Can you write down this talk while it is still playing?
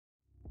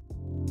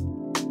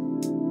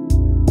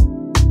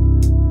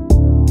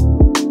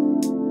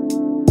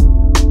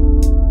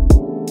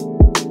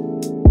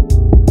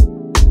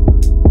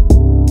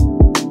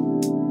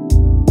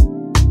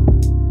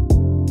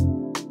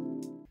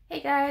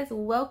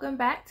welcome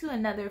back to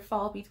another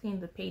Fall Between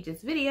the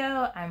Pages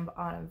video. I'm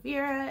Autumn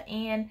Vera,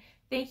 and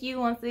thank you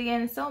once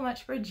again so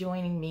much for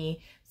joining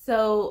me.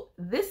 So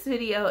this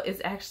video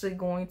is actually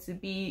going to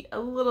be a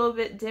little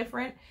bit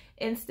different.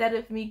 Instead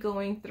of me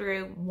going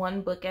through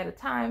one book at a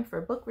time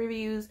for book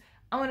reviews,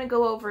 I want to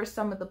go over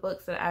some of the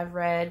books that I've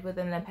read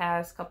within the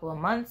past couple of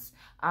months,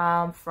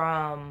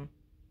 from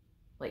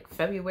like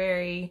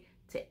February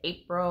to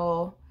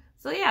April.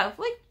 So yeah,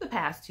 for like the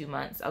past 2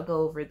 months, I'll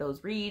go over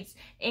those reads,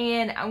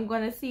 and I'm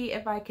going to see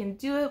if I can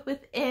do it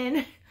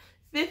within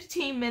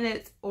 15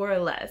 minutes or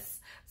less.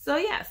 So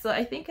yeah, so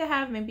I think I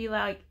have maybe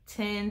like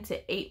 10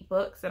 to 8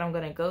 books that I'm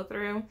going to go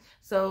through.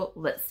 So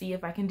let's see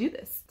if I can do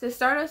this. To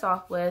start us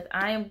off with,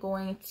 I am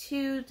going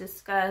to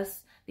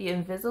discuss The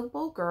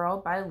Invisible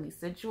Girl by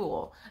Lisa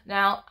Jewell.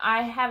 Now,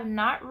 I have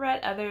not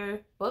read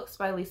other books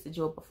by Lisa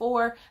Jewell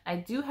before. I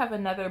do have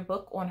another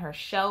book on her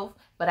shelf,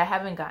 but I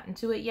haven't gotten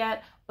to it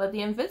yet. But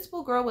The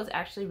Invisible Girl was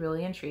actually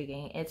really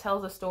intriguing. It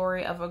tells a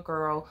story of a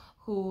girl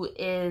who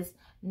is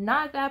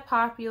not that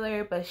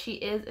popular, but she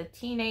is a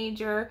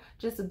teenager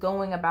just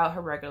going about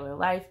her regular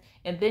life,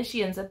 and then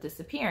she ends up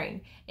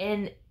disappearing.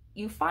 And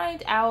you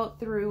find out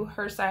through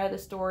her side of the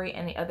story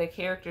and the other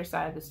character's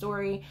side of the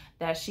story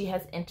that she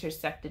has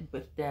intersected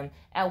with them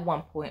at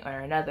one point or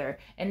another.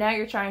 And now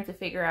you're trying to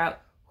figure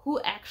out who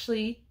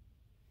actually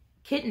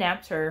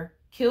kidnapped her,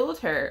 killed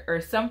her, or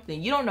something.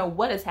 You don't know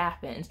what has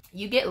happened.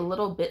 You get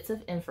little bits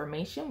of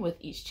information with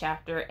each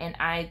chapter, and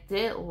I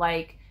did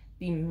like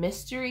the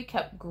mystery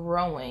kept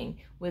growing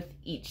with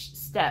each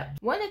step.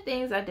 One of the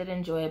things I did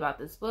enjoy about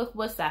this book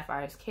was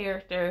Sapphire's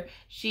character.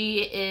 She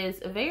is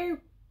a very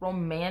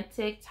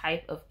romantic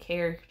type of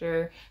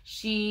character.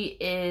 She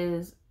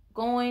is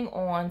going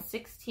on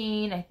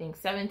 16, I think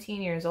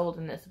 17 years old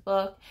in this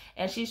book,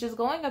 and she's just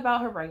going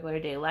about her regular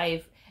day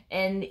life.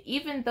 And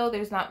even though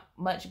there's not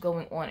much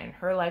going on in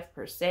her life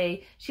per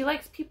se, she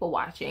likes people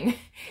watching.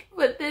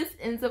 But this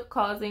ends up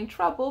causing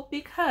trouble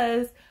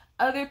because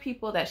other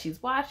people that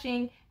she's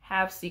watching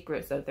have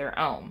secrets of their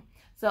own.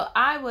 So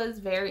I was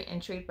very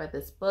intrigued by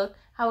this book.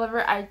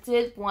 However, I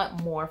did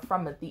want more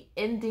from it. The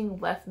ending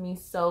left me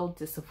so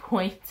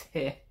disappointed.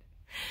 And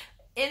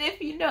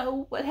if you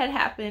know what had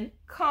happened,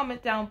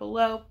 comment down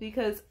below,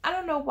 because I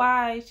don't know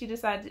why she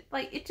decided,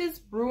 like, it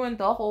just ruined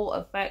the whole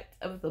effect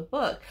of the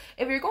book.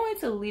 If you're going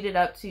to lead it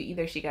up to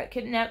either she got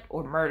kidnapped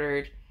or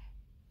murdered,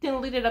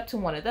 then lead it up to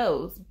one of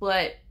those.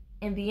 But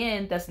in the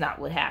end, that's not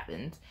what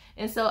happened.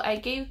 And so I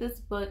gave this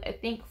book, I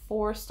think,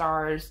 4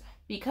 stars,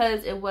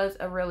 because it was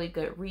a really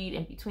good read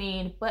in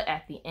between, but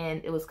at the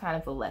end, it was kind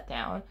of a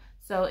letdown.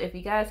 So if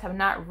you guys have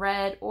not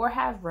read or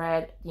have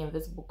read The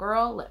Invisible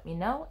Girl, let me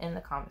know in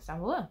the comments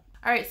down below.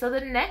 All right, so the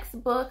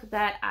next book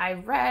that I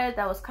read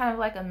that was kind of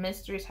like a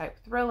mystery type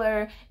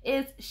thriller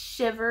is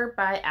Shiver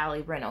by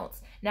Ali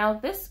Reynolds. Now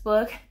this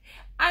book,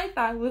 I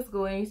thought was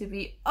going to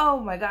be, oh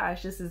my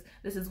gosh, this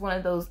is one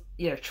of those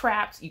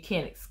traps you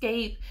can't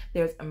escape.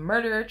 There's a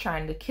murderer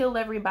trying to kill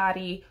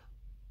everybody,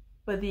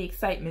 but the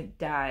excitement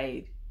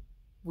died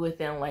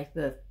within like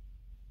the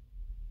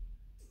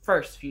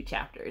first few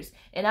chapters.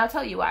 And I'll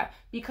tell you why.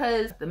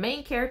 Because the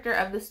main character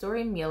of the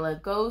story, Mila,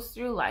 goes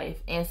through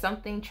life and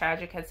something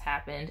tragic has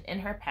happened in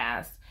her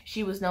past.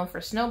 She was known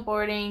for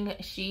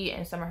snowboarding. She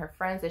and some of her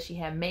friends that she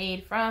had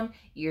made from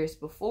years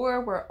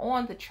before were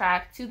on the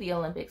track to the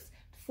Olympics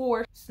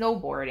for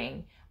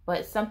snowboarding.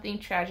 But something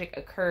tragic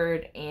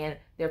occurred and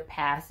their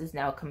past is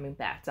now coming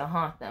back to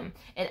haunt them.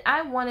 And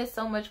I wanted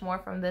so much more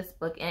from this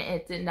book, and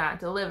it did not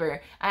deliver.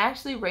 I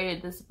actually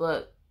rated this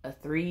book a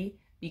 3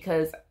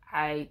 because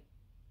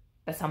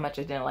that's how much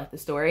I didn't like the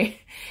story.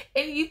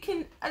 And you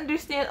can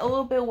understand a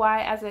little bit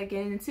why as I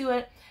get into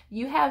it.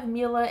 You have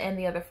Mila and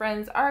the other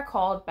friends are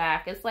called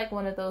back. It's like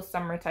one of those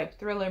summer type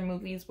thriller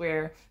movies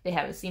where they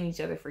haven't seen each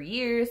other for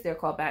years. They're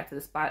called back to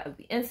the spot of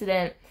the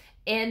incident,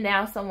 and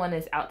now someone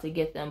is out to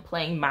get them,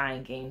 playing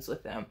mind games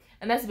with them.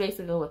 And that's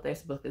basically what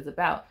this book is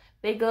about.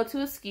 They go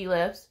to a ski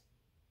lift.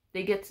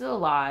 They get to the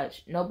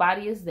lodge,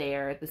 nobody is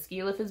there, the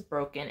ski lift is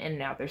broken, and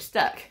now they're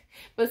stuck.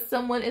 But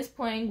someone is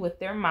playing with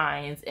their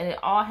minds, and it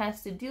all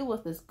has to do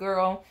with this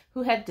girl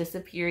who had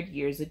disappeared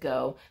years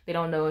ago. They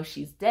don't know if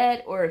she's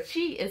dead or if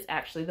she is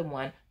actually the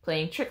one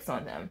playing tricks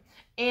on them.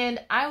 And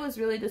I was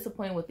really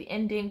disappointed with the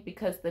ending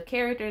because the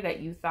character that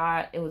you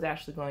thought it was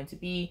actually going to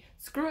be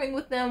screwing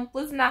with them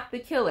was not the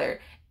killer.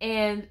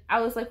 And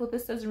I was like, well,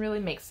 this doesn't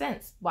really make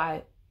sense.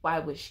 Why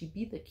would she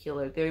be the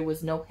killer? There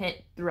was no hint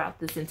throughout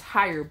this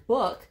entire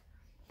book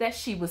that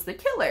she was the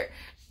killer.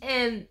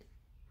 And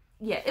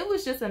yeah, it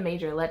was just a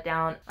major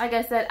letdown. Like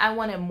I said, I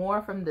wanted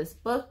more from this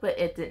book, but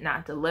it did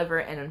not deliver.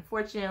 And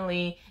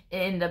unfortunately, it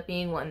ended up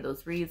being one of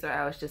those reads where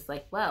I was just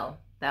like, well,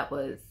 that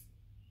was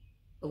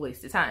a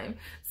waste of time.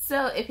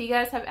 So if you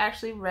guys have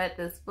actually read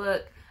this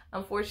book,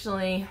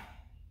 unfortunately,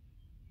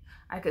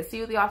 I could see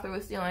what the author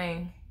was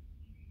doing,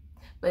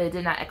 but it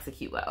did not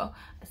execute well.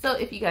 So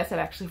if you guys have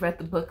actually read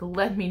the book,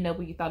 let me know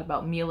what you thought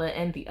about Mila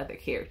and the other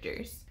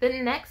characters. The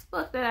next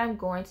book that I'm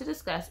going to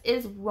discuss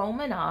is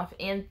Romanoff,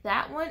 and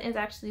that one is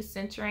actually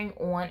centering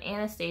on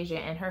Anastasia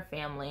and her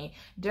family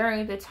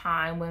during the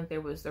time when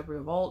there was the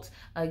revolt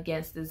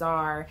against the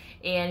Tsar,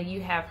 and you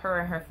have her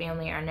and her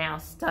family are now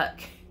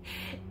stuck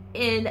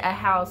in a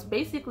house,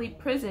 basically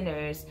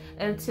prisoners,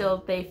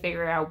 until they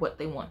figure out what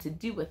they want to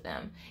do with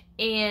them.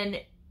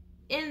 And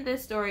in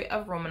this story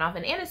of Romanoff,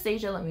 and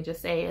Anastasia, let me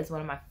just say, is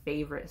one of my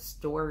favorite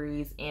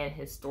stories and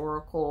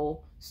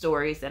historical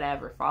stories that I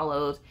ever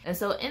followed. And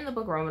so in the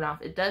book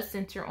Romanoff, it does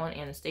center on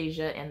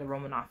Anastasia and the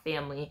Romanoff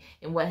family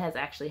and what has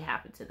actually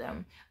happened to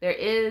them. There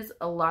is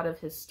a lot of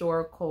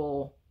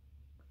historical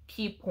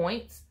key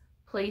points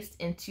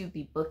placed into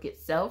the book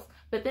itself,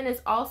 but then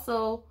it's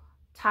also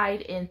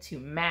tied into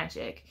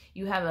magic.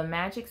 You have a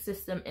magic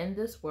system in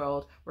this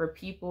world where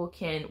people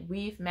can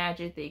weave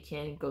magic, they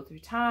can go through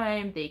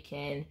time, they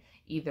can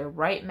either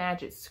write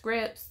magic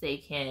scripts, they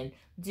can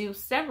do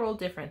several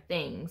different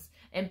things.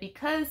 And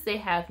because they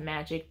have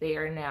magic, they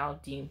are now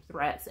deemed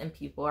threats and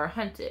people are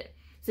hunted.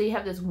 So you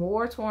have this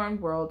war-torn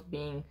world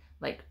being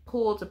like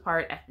pulled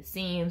apart at the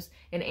seams,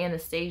 and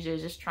Anastasia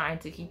is just trying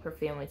to keep her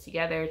family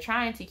together,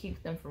 trying to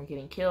keep them from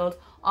getting killed,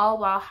 all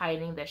while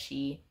hiding that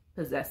she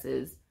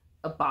possesses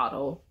a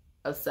bottle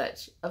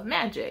of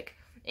magic.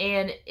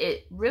 And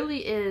it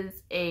really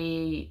is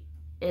a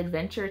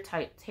adventure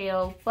type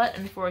tale, but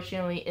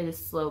unfortunately it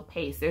is slow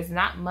paced. There's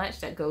not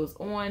much that goes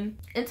on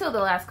until the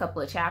last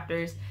couple of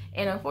chapters,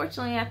 and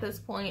unfortunately at this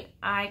point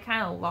I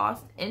kind of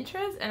lost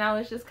interest and I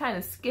was just kind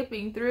of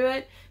skipping through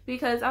it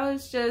because I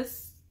was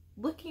just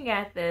looking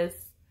at this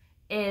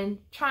and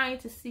trying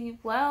to see,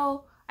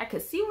 well, I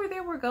could see where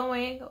they were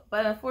going,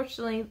 but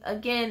unfortunately,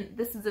 again,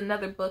 this is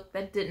another book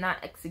that did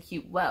not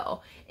execute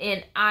well,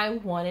 and I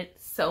wanted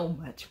so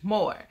much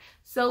more.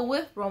 So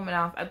with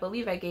Romanoff, I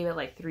believe I gave it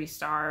like 3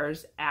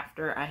 stars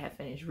after I had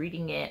finished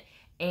reading it.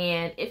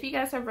 And if you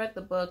guys have read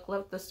the book,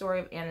 love the story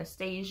of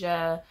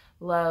Anastasia,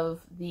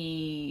 love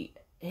the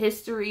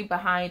history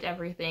behind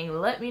everything,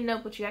 let me know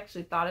what you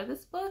actually thought of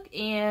this book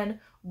and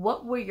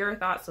what were your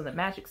thoughts on the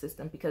magic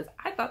system, because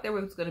I thought there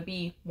was going to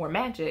be more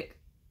magic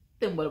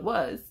than what it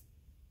was.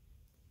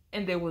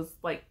 And there was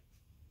like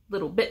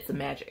little bits of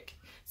magic.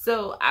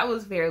 So I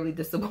was very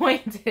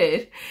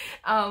disappointed.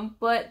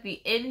 But the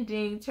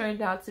ending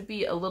turned out to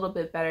be a little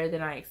bit better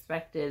than I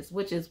expected,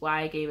 which is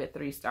why I gave it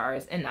 3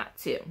 stars and not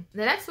 2.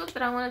 The next book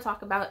that I want to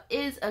talk about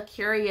is A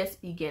Curious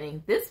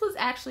Beginning. This was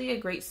actually a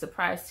great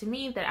surprise to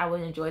me that I would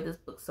enjoy this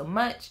book so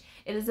much.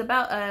 It is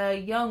about a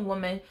young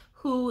woman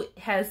who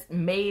has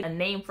made a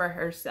name for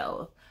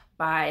herself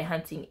by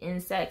hunting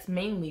insects,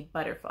 mainly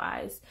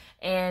butterflies.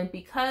 And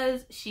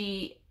because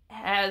she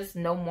has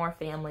no more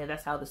family,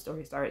 that's how the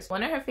story starts.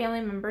 One of her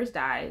family members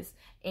dies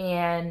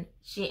and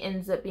she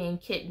ends up being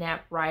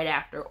kidnapped right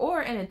after,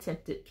 or an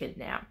attempted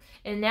kidnap.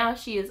 And now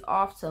she is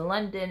off to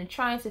London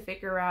trying to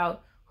figure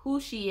out who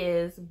she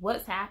is,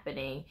 what's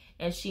happening.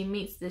 And she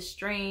meets this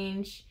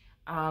strange,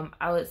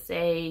 I would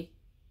say,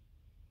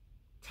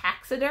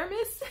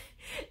 taxidermist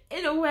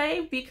in a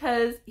way,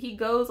 because he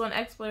goes on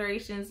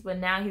explorations, but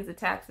now he's a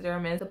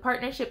taxidermist. The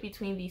partnership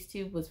between these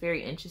two was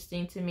very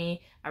interesting to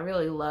me. I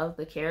really love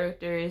the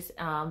characters.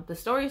 The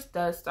story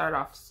does start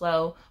off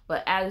slow,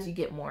 but as you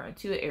get more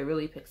into it, it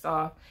really picks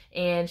off.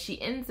 And she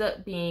ends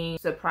up being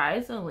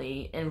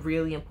surprisingly a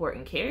really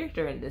important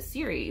character in this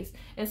series.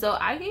 And so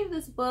I gave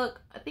this book,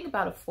 I think,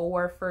 about a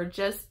 4 for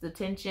just the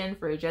tension,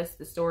 for just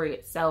the story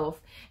itself,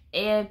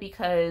 and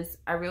because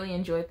I really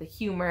enjoyed the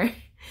humor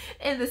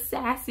and the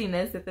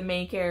sassiness that the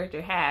main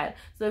character had.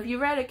 So if you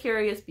read A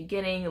Curious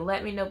Beginning,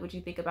 let me know what you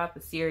think about the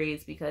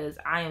series, because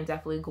I am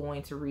definitely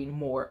going to read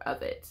more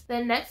of it.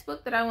 The next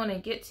book that I want to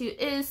get to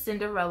is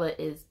Cinderella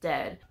is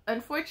Dead.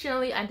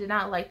 Unfortunately, I did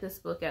not like this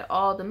book at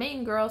all. The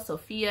main girl,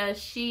 Sophia,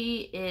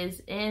 she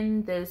is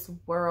in this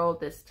world,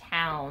 this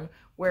town,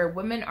 where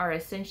women are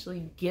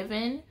essentially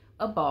given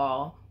a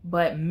ball,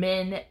 but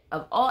men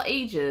of all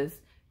ages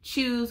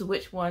choose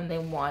which one they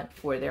want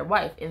for their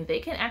wife, and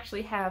they can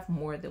actually have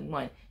more than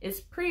one.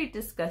 It's pretty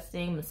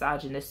disgusting,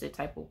 misogynistic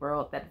type of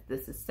world that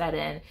this is set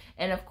in.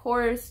 And of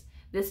course,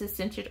 this is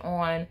centered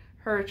on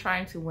her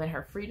trying to win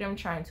her freedom,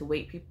 trying to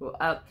wake people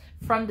up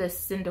from this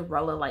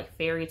Cinderella-like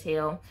fairy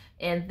tale.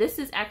 And this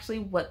is actually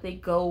what they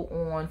go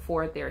on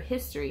for their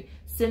history.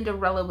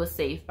 Cinderella was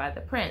saved by the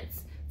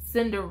prince.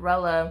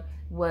 Cinderella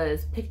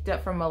was picked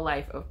up from a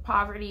life of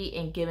poverty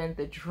and given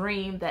the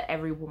dream that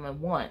every woman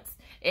wants.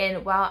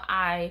 And while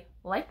I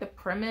like the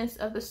premise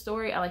of the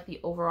story, I like the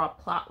overall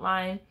plot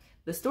line,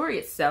 the story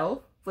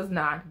itself was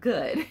not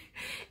good.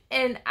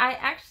 And I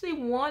actually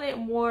wanted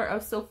more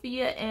of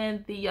Sophia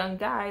and the young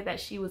guy that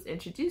she was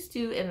introduced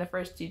to in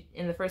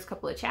the first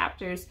couple of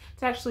chapters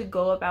to actually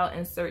go about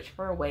and search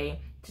for a way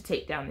to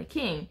take down the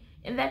king.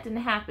 And that didn't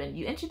happen.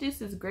 You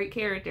introduced this great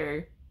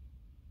character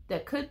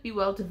that could be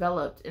well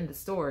developed in the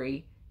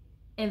story,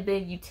 and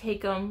then you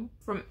take them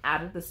from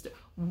out of the story.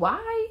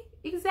 Why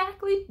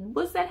exactly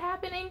was that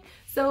happening?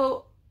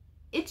 So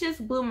it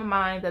just blew my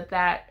mind that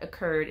that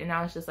occurred, and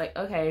I was just like,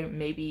 okay,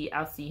 maybe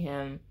I'll see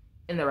him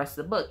in the rest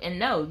of the book. And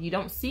no, you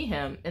don't see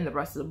him in the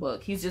rest of the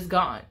book. He's just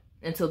gone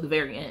until the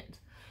very end.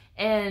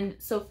 And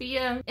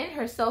Sophia in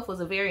herself was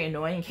a very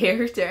annoying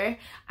character.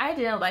 I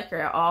didn't like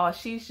her at all.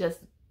 She's just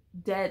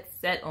dead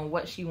set on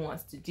what she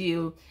wants to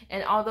do,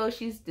 and although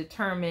she's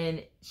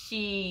determined,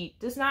 she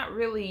does not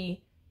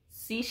really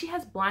see, she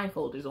has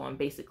blindfolders on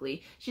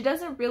basically. She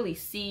doesn't really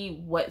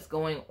see what's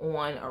going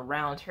on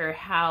around her,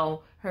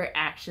 how her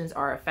actions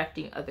are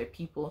affecting other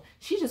people.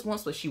 She just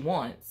wants what she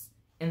wants,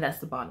 and that's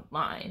the bottom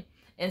line.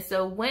 And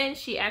so when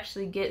she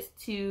actually gets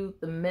to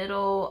the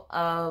middle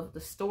of the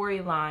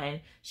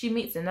storyline, she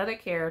meets another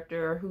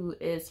character who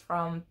is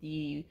from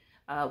the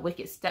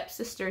wicked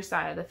stepsister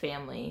side of the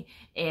family,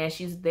 and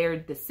she's their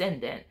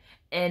descendant.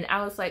 And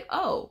I was like,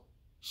 oh,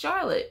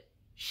 Charlotte,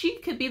 she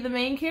could be the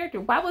main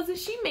character. Why wasn't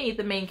she made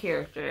the main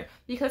character?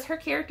 Because her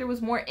character was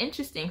more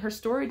interesting. Her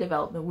story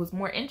development was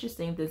more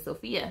interesting than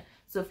Sophia.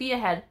 Sophia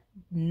had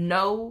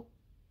no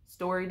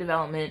story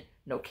development,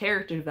 no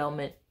character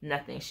development,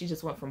 nothing. She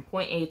just went from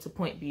point A to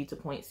point B to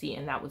point C,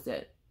 and that was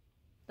it.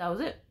 That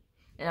was it.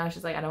 And I was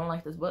just like, I don't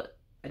like this book.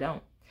 I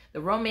don't. The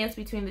romance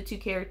between the two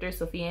characters,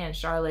 Sophia and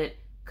Charlotte,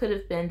 could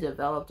have been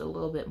developed a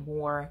little bit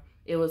more.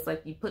 It was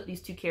like you put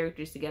these two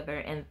characters together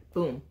and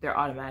boom, they're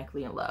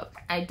automatically in love.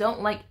 I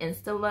don't like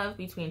insta love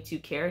between two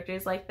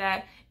characters like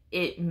that.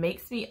 It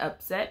makes me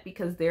upset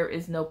because there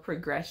is no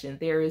progression.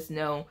 There is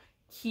no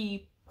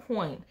key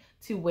point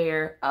to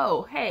where,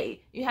 oh,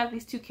 hey, you have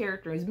these two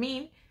characters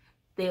meet,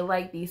 they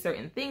like these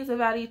certain things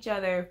about each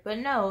other, but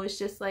no, it's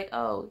just like,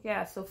 oh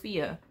yeah,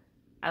 Sophia,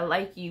 I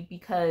like you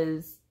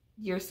because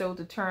you're so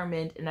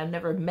determined and I've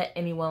never met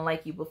anyone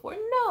like you before.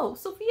 No,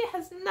 Sophia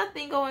has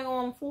nothing going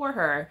on for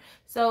her.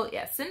 So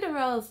yeah,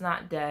 Cinderella's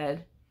not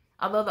dead.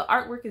 Although the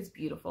artwork is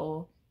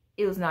beautiful,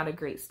 it was not a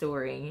great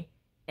story,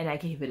 and I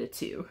gave it a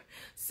 2.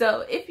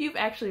 So if you've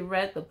actually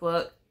read the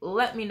book,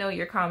 let me know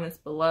your comments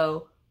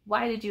below.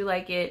 Why did you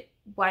like it?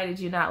 Why did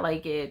you not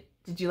like it?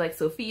 Did you like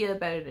Sophia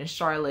better than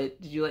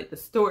Charlotte? Did you like the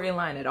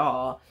storyline at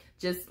all?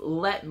 Just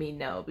let me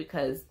know,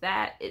 because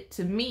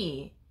to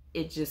me,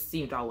 it just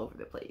seemed all over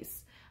the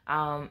place.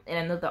 And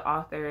I know the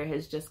author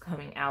is just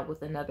coming out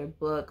with another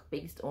book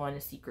based on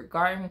A Secret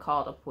Garden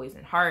called A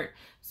Poisoned Heart.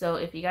 So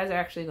if you guys are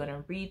actually going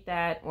to read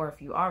that, or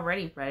if you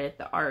already read it,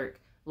 The Ark,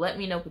 let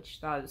me know what you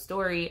thought of the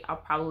story. I'll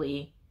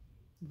probably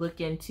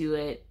look into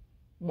it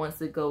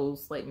once it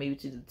goes like maybe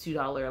to the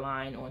 $2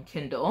 line on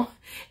Kindle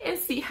and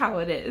see how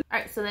it is. All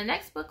right, so the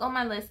next book on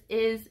my list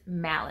is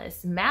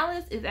Malice.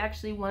 Malice is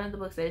actually one of the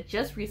books that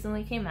just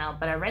recently came out,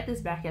 but I read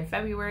this back in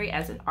February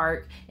as an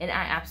ARC, and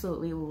I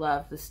absolutely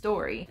love the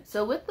story.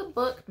 So with the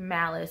book,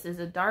 Malice is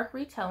a dark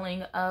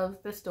retelling of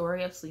the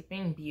story of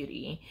Sleeping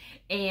Beauty,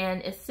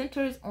 and it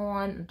centers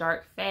on a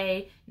dark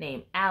fae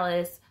named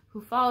Alice, who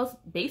falls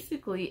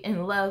basically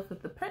in love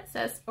with the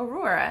princess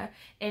Aurora.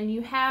 And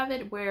you have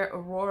it where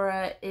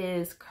Aurora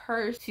is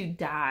cursed to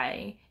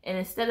die, and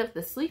instead of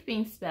the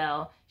sleeping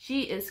spell,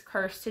 she is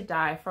cursed to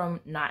die from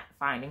not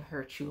finding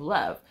her true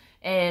love.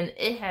 And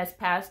it has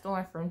passed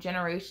on from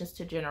generations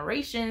to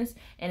generations,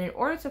 and in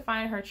order to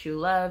find her true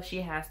love,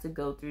 she has to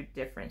go through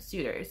different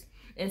suitors.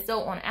 And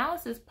so on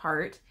Alice's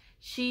part,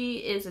 she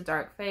is a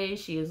dark fae,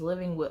 she is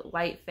living with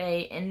light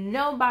fae, and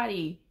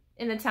nobody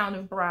in the town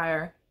of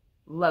Briar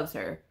loves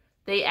her.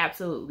 They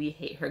absolutely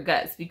hate her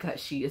guts because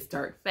she is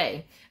dark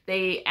fae.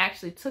 They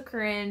actually took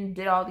her in,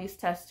 did all these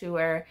tests to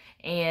her,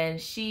 and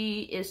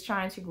she is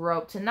trying to grow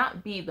up to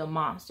not be the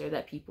monster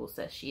that people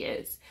say she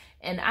is.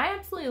 And I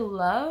absolutely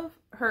love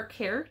her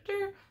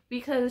character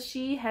because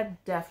she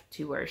had depth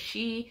to her.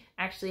 She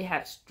actually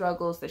had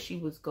struggles that she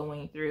was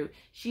going through.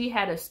 She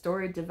had a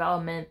story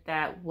development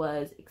that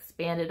was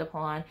expanded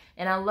upon,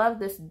 and I love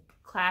this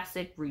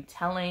classic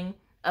retelling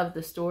of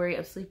the story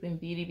of Sleeping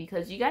Beauty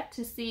because you got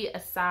to see a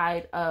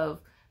side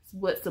of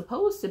what's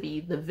supposed to be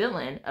the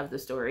villain of the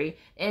story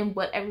and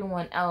what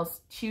everyone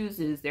else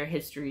chooses their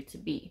history to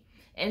be.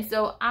 And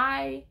so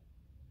I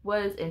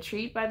was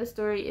intrigued by the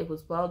story. It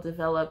was well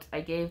developed.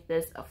 I gave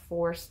this a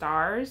 4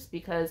 stars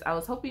because I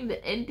was hoping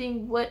the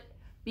ending would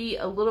be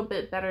a little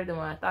bit better than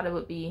what I thought it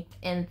would be,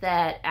 and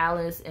that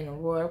Alice and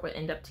Aurora would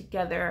end up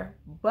together,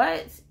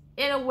 but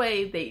in a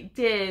way they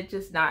did,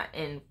 just not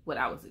in what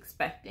I was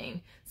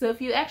expecting. So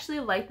if you actually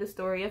like the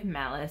story of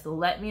Malice,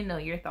 let me know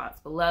your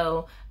thoughts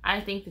below. I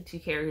think the two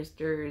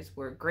characters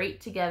were great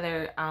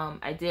together.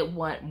 I did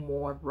want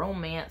more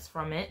romance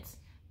from it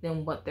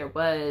than what there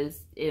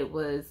was. It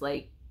was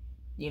like,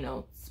 you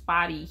know,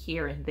 spotty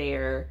here and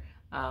there,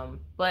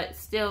 but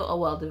still a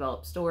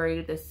well-developed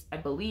story. This, I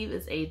believe,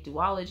 is a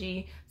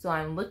duology, so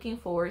I'm looking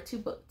forward to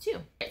book 2.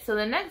 So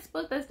the next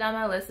book that's down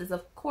my list is,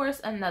 of course,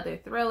 another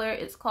thriller.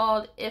 It's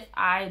called If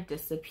I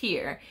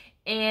Disappear,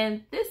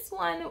 and this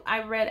one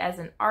I read as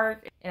an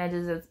ARC, and I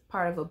did as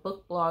part of a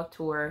book blog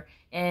tour,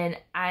 and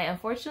I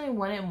unfortunately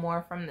wanted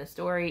more from the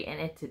story, and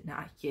it did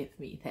not give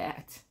me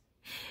that.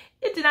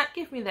 It did not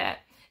give me that.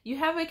 You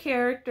have a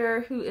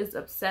character who is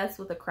obsessed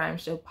with a crime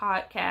show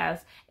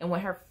podcast, and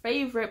when her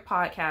favorite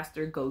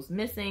podcaster goes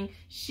missing,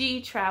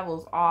 she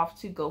travels off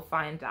to go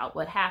find out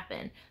what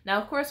happened. Now,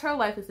 of course, her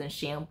life is in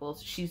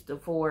shambles. She's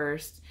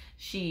divorced.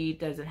 She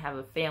doesn't have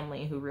a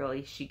family who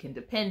really she can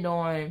depend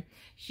on.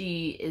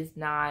 She is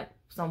not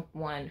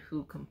someone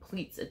who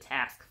completes a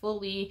task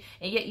fully,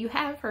 and yet you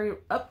have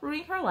her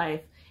uprooting her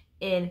life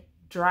and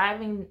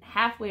driving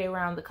halfway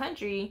around the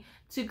country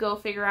to go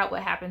figure out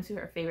what happened to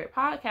her favorite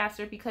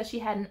podcaster because she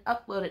hadn't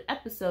uploaded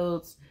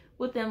episodes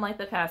within like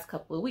the past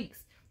couple of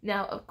weeks.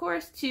 Now, of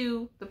course,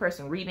 to the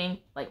person reading,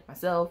 like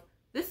myself,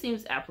 this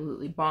seems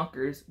absolutely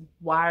bonkers.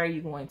 Why are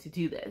you going to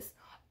do this?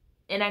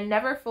 And I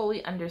never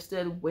fully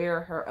understood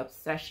where her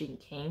obsession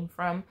came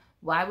from.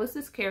 Why was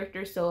this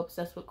character so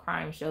obsessed with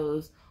crime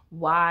shows?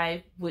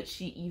 Why would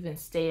she even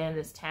stay in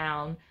this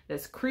town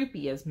that's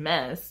creepy as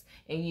mess,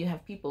 and you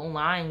have people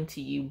lying to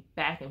you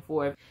back and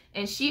forth?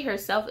 And she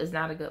herself is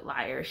not a good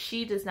liar.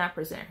 She does not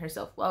present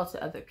herself well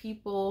to other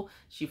people.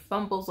 She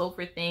fumbles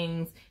over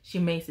things. She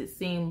makes it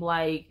seem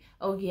like,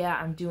 oh yeah,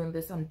 I'm doing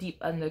this, I'm deep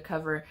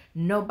undercover,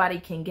 nobody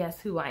can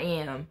guess who I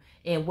am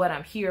and what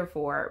I'm here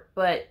for.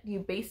 But you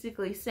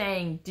basically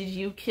saying, did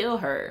you kill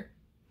her,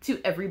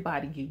 to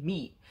everybody you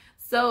meet.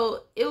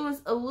 So it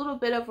was a little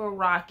bit of a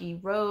rocky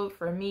road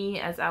for me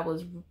as I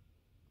was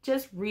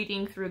just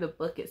reading through the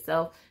book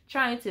itself,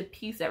 trying to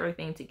piece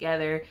everything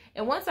together.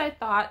 And once I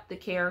thought the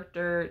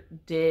character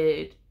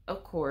did,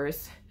 of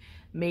course,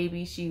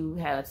 maybe she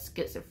had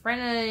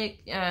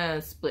schizophrenic,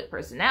 split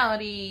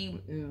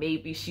personality,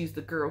 maybe she's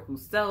the girl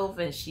herself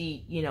and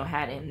she, you know,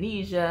 had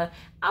amnesia.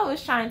 I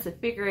was trying to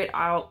figure it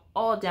out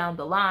all down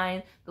the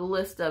line, the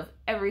list of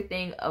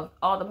everything, of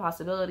all the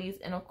possibilities.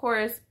 And of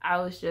course, I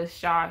was just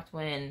shocked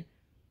when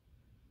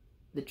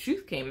the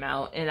truth came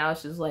out, and I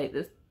was just like,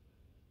 this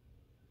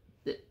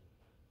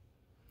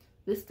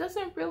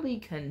doesn't really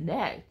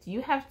connect.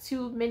 You have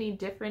too many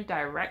different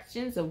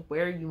directions of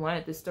where you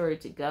wanted the story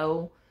to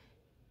go,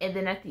 and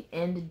then at the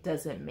end it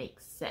doesn't make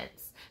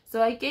sense.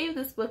 So I gave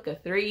this book a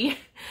 3.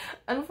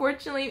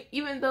 Unfortunately,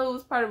 even though it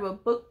was part of a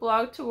book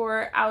blog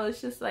tour, I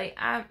was just like,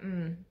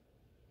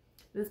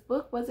 this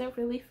book wasn't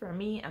really for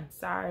me. I'm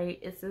sorry,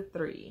 it's a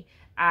 3.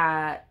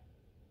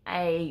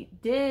 I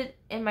did,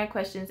 in my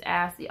questions,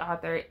 ask the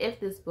author if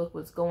this book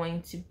was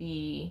going to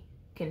be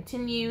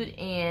continued,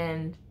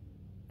 and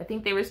I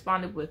think they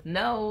responded with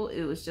no,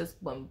 it was just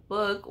one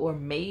book, or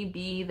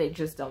maybe they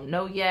just don't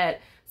know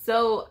yet.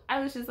 So I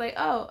was just like,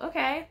 oh,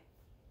 okay.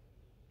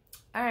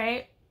 All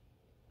right.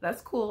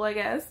 That's cool, I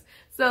guess.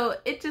 So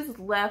it just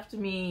left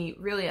me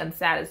really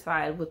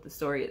unsatisfied with the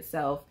story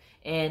itself.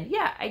 And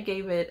yeah, I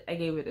gave it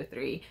a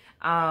 3.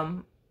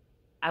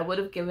 I would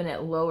have given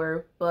it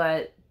lower,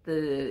 but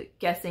the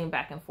guessing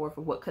back and forth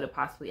of what could have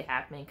possibly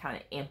happened kind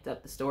of amped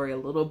up the story a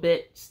little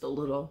bit, just a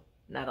little,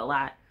 not a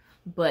lot.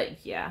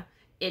 But yeah,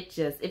 it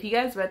just, if you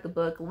guys read the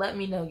book, let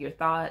me know your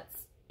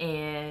thoughts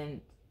and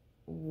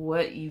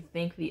what you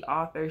think the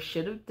author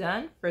should have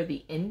done for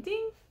the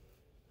ending.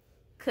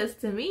 Because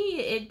to me,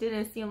 it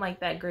didn't seem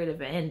like that great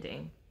of an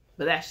ending,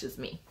 but that's just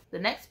me. The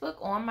next book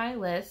on my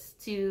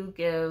list to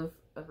give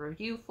a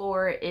review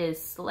for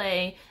is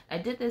Slay. I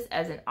did this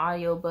as an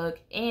audiobook,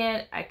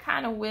 and I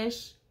kind of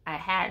wish I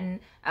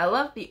hadn't. I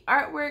love the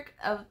artwork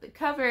of the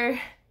cover,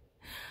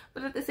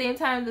 but at the same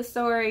time, the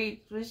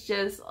story was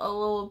just a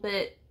little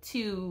bit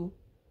too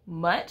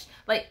much.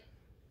 Like,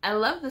 I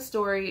love the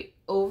story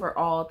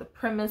overall, the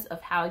premise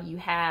of how you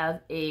have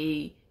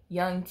a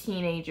young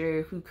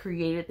teenager who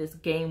created this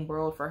game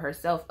world for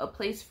herself, a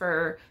place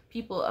for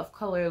people of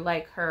color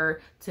like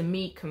her to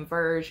meet,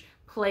 converge,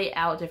 play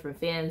out different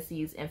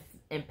fantasies, and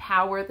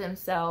empower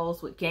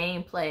themselves with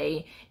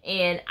gameplay.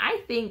 And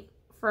I think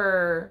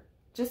for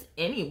just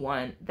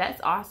anyone, that's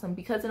awesome,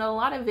 because in a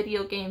lot of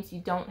video games you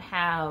don't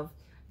have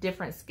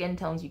different skin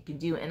tones you can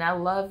do, and I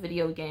love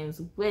video games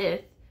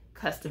with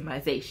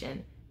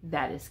customization.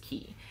 That is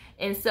key.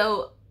 And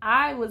so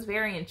I was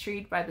very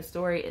intrigued by the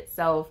story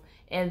itself,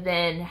 and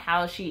then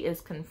how she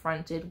is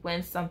confronted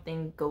when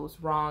something goes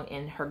wrong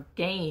and her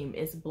game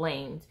is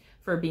blamed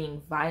for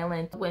being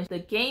violent. When the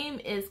game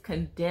is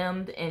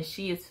condemned and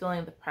she is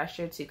feeling the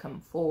pressure to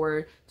come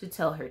forward to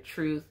tell her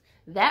truth,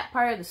 that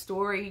part of the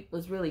story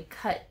was really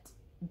cut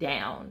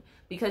down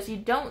because you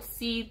don't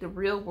see the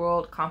real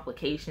world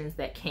complications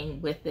that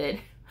came with it.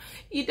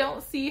 You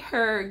don't see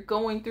her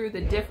going through the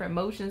different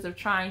motions of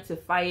trying to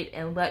fight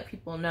and let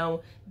people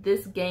know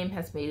this game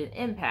has made an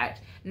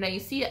impact. Now you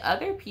see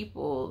other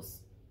people's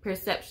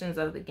perceptions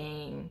of the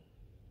game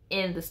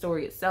in the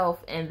story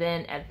itself, and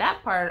then at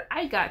that part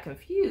I got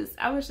confused.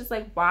 I was just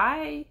like,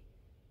 why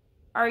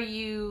are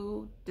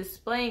you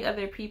displaying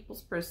other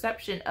people's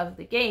perception of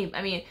the game?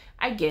 I mean,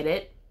 I get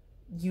it.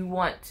 You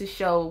want to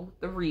show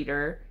the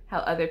reader how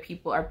other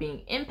people are being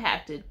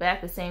impacted, but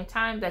at the same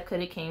time, that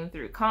could have came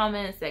through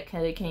comments, that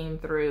could have came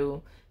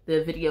through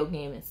the video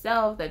game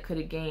itself, that could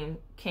have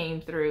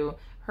came through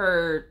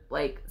her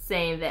like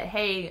saying that,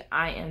 hey,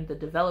 I am the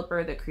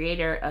developer, the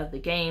creator of the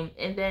game,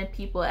 and then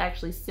people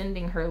actually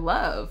sending her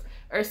love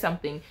or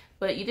something,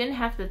 but you didn't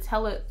have to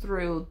tell it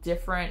through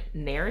different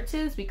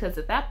narratives, because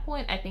at that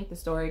point I think the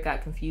story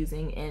got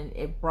confusing and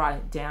it brought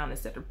it down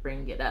instead of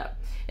bringing it up.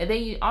 And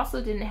then you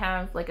also didn't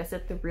have, like I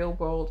said, the real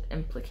world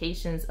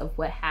implications of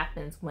what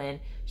happens when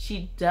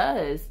she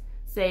does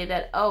say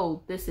that,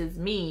 oh, this is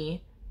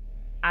me,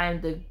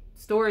 I'm the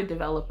story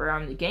developer,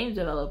 I'm the game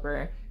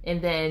developer,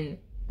 and then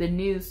the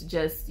news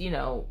just, you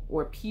know,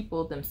 or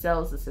people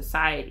themselves, the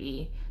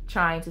society,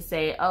 trying to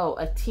say, oh,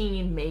 a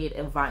teen made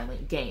a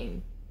violent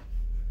game.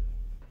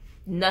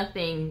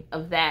 Nothing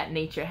of that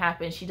nature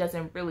happened. She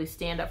doesn't really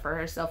stand up for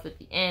herself at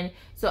the end.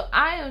 So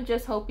I am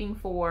just hoping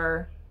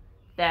for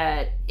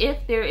that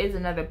if there is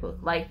another book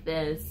like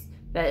this,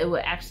 that it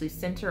would actually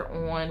center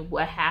on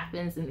what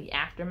happens in the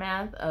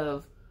aftermath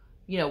of,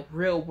 you know,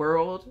 real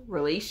world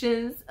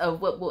relations,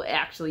 of what will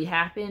actually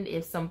happen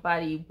if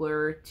somebody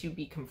were to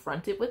be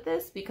confronted with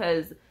this,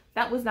 because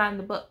that was not in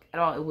the book at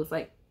all. It was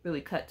like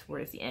really cut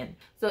towards the end.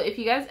 So if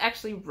you guys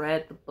actually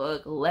read the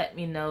book, let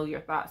me know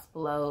your thoughts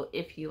below,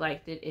 if you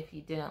liked it, if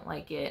you didn't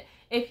like it,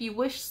 if you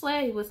wish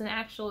Slay was an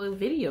actual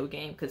video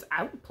game, because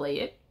I would play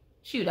it.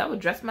 Shoot, I would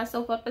dress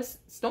myself up as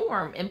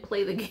Storm and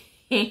play the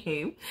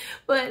game.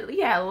 But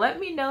yeah, let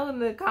me know in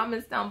the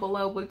comments down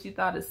below what you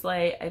thought of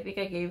Slay. I think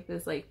I gave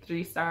this like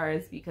 3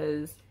 stars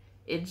because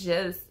it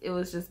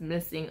was just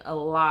missing a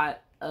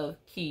lot of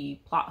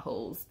key plot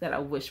holes that I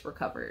wish were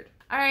covered.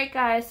 Alright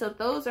guys, so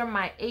those are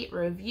my 8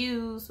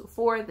 reviews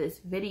for this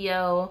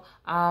video.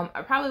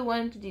 I probably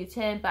wanted to do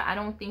 10, but I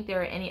don't think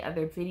there are any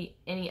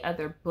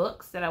other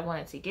books that I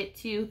wanted to get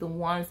to. The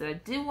ones that I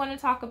did want to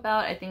talk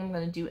about, I think I'm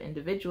going to do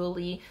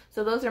individually.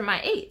 So those are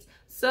my 8.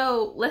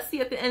 So let's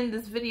see at the end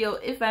of this video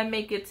if I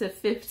make it to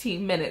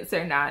 15 minutes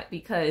or not,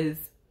 because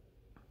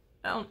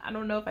I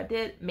don't know if I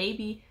did.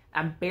 Maybe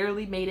I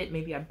barely made it.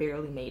 Maybe I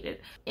barely made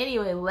it.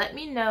 Anyway, let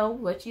me know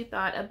what you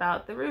thought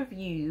about the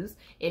reviews.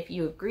 If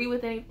you agree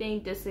with anything,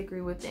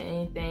 disagree with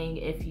anything,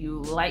 if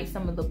you like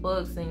some of the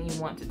books and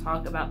you want to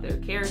talk about their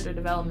character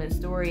development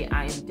story,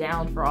 I am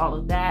down for all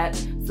of that.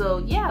 So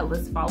yeah,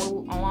 let's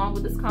follow along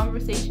with this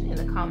conversation in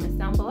the comments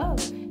down below.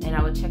 And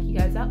I will check you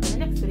guys out in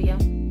the next video.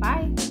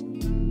 Bye.